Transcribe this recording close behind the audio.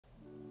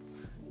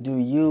Do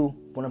you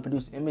want to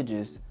produce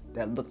images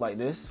that look like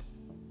this?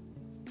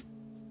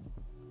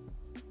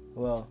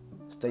 Well,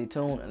 stay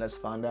tuned and let's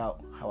find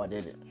out how I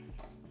did it.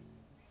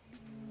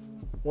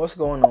 What's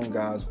going on,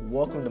 guys?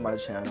 Welcome to my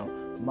channel.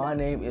 My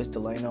name is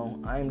Delano.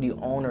 I am the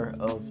owner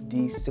of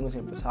D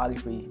Singleton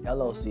Photography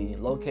LLC,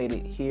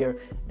 located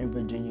here in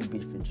Virginia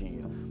Beach,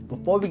 Virginia.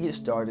 Before we get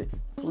started,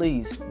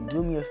 please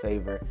do me a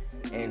favor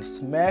and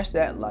smash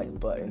that like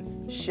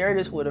button, share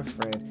this with a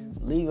friend,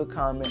 leave a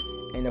comment,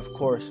 and of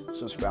course,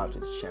 subscribe to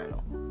the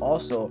channel.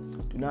 Also,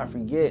 do not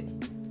forget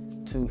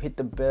to hit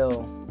the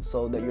bell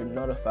so that you're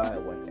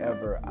notified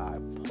whenever I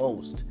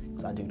post,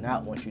 because I do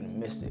not want you to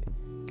miss it.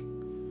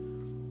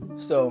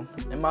 So,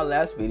 in my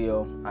last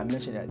video, I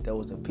mentioned that there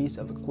was a piece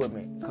of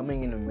equipment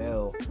coming in the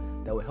mail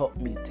that would help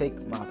me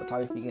take my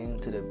photography game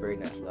to the very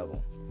next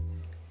level.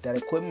 That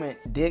equipment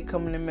did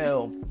come in the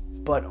mail,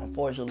 but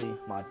unfortunately,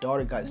 my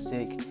daughter got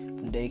sick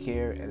from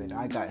daycare, and then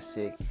I got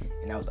sick,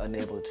 and I was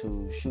unable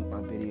to shoot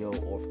my video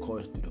or, of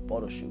course, do the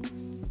photo shoot.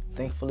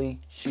 Thankfully,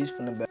 she's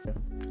feeling better,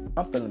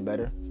 I'm feeling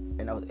better,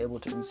 and I was able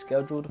to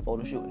reschedule the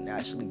photo shoot and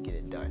actually get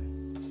it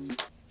done.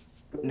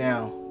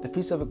 Now, the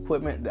piece of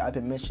equipment that I've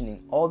been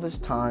mentioning all this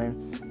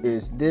time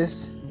is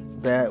this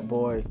bad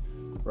boy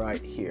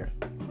right here.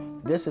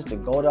 This is the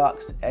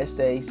Godox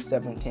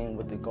SA-17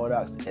 with the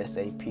Godox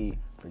SAP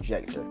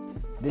projector.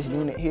 This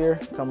unit here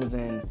comes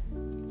in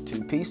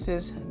two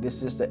pieces.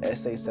 This is the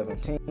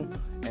SA-17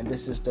 and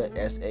this is the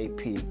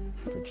SAP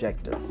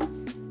projector.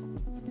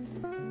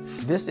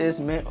 This is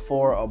meant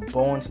for a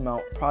Bones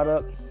mount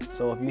product,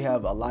 so if you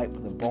have a light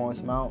with a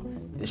Bones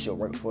mount, this should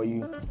work for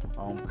you.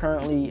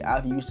 Currently,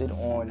 I've used it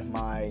on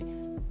my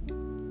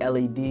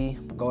LED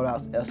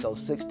Godox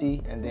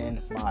SA-17 and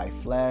then my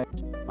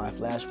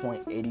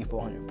Flashpoint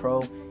 8400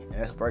 Pro, and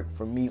that's worked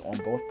for me on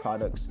both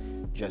products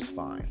just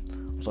fine.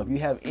 So if you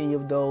have any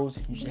of those,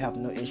 you should have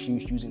no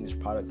issues using this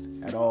product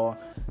at all.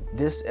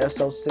 This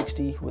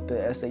SA-17 with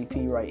the SAP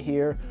right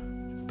here,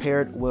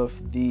 paired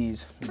with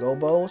these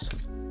gobos,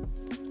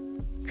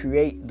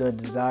 create the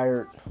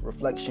desired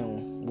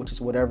reflection, which is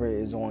whatever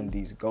is on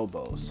these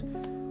gobos.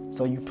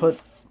 So you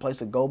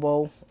place a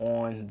gobo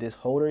on this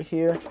holder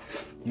here,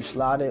 you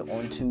slide it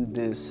onto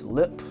this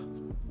lip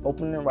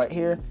opening right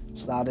here,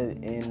 slide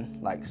it in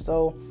like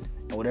so,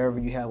 and whatever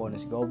you have on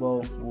this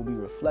gobo will be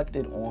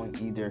reflected on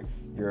either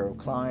your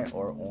client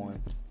or on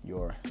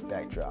your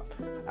backdrop.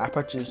 I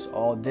purchased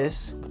all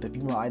this with a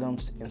few more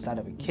items inside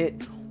of a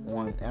kit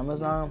on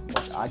Amazon,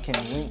 which I can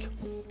link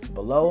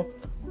below.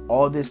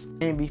 All this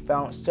can be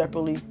found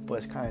separately, but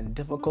it's kind of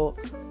difficult.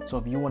 So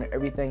if you want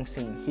everything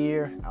seen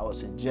here, I would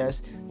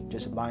suggest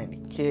just buying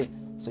the kit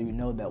so you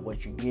know that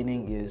what you're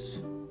getting is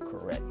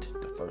correct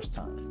the first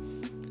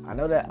time. I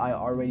know that I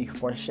already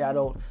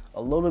foreshadowed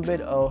a little bit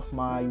of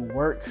my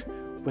work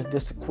with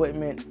this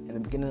equipment in the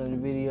beginning of the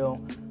video,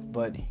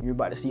 but you're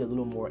about to see a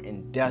little more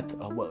in depth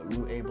of what we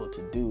were able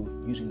to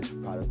do using this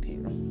product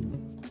here.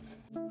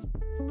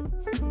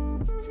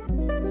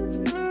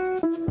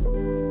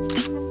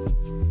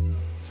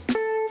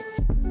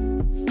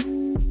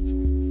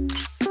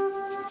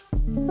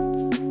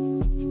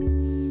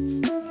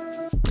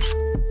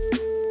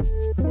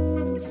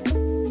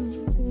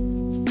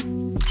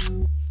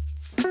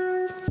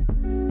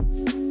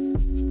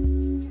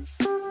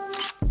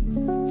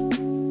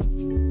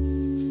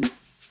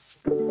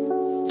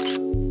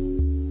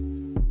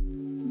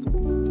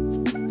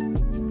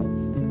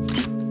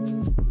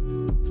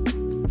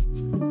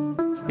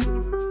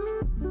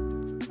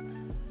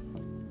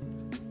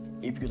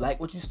 If you like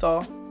what you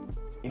saw,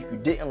 if you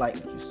didn't like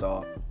what you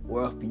saw,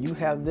 or if you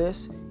have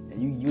this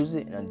and you use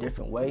it in a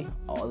different way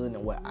other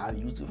than what I've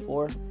used it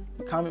for,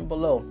 comment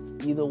below.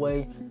 Either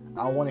way,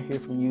 I want to hear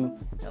from you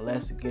and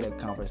let's get a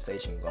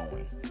conversation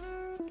going.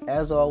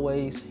 As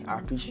always, I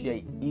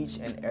appreciate each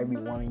and every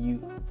one of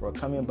you for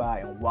coming by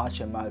and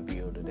watching my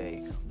video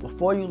today.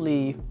 Before you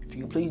leave, if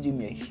you could please do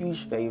me a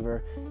huge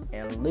favor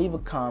and leave a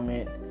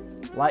comment,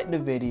 like the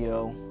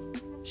video,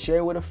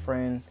 share with a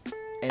friend,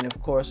 and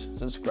of course,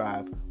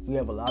 subscribe. We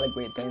have a lot of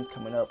great things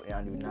coming up and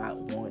I do not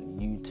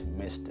want you to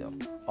miss them.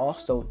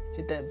 Also,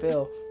 hit that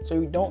bell so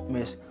you don't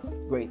miss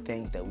great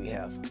things that we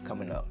have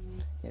coming up.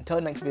 Until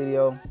the next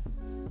video,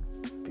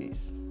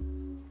 peace.